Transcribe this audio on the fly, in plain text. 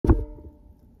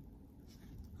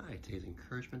Hi, today's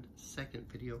encouragement,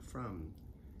 second video from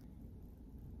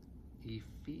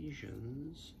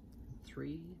Ephesians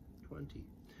 3:20.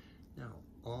 Now,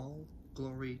 all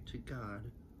glory to God,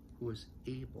 who is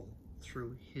able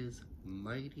through his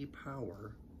mighty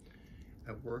power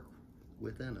at work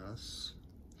within us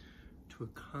to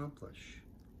accomplish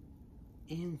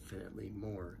infinitely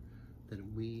more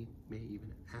than we may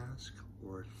even ask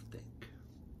or think.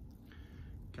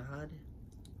 God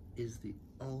is the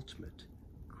ultimate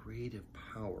creative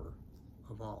power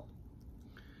of all.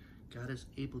 God is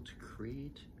able to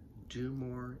create, do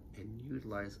more, and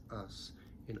utilize us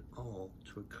in all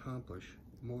to accomplish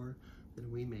more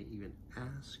than we may even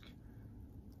ask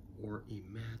or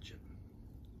imagine.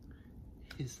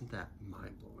 Isn't that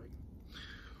mind-blowing?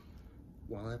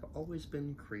 While I've always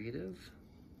been creative,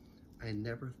 I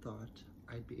never thought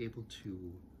I'd be able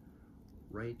to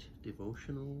write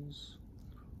devotionals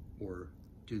or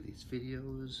do these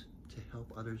videos to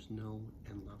help others know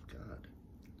and love God.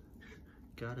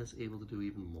 God is able to do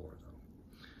even more, though,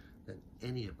 than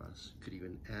any of us could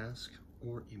even ask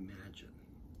or imagine.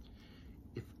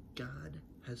 If God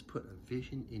has put a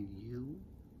vision in you,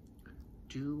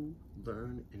 do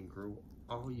learn and grow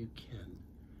all you can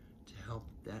to help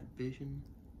that vision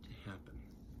to happen.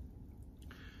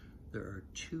 There are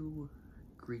two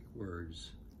Greek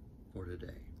words for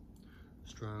today.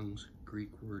 Strong's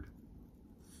Greek word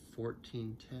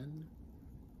 1410,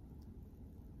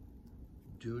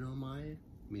 dunomai,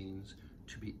 means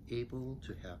to be able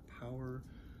to have power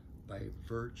by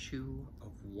virtue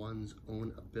of one's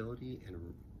own ability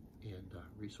and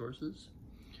resources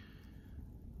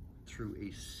through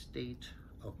a state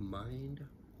of mind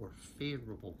or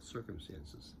favorable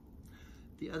circumstances.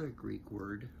 The other Greek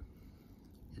word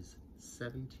is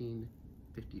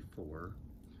 1754,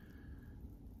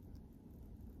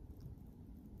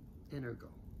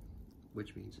 energo,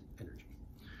 which means energy,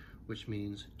 which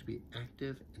means to be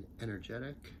active and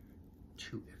energetic,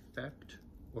 to effect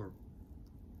or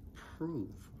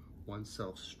prove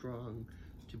oneself strong,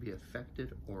 to be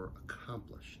affected or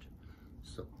accomplished.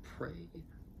 So pray,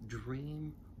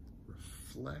 dream,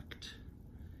 reflect,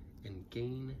 and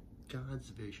gain God's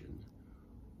vision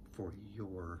for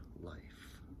your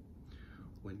life.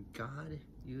 When God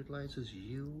utilizes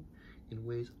you in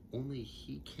ways only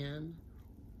he can,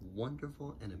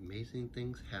 wonderful and amazing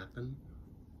things happen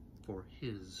for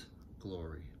his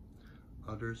glory.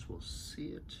 Others will see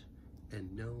it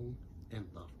and know and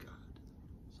love God.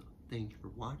 So thank you for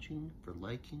watching, for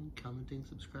liking, commenting,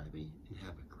 subscribing, and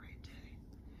have a great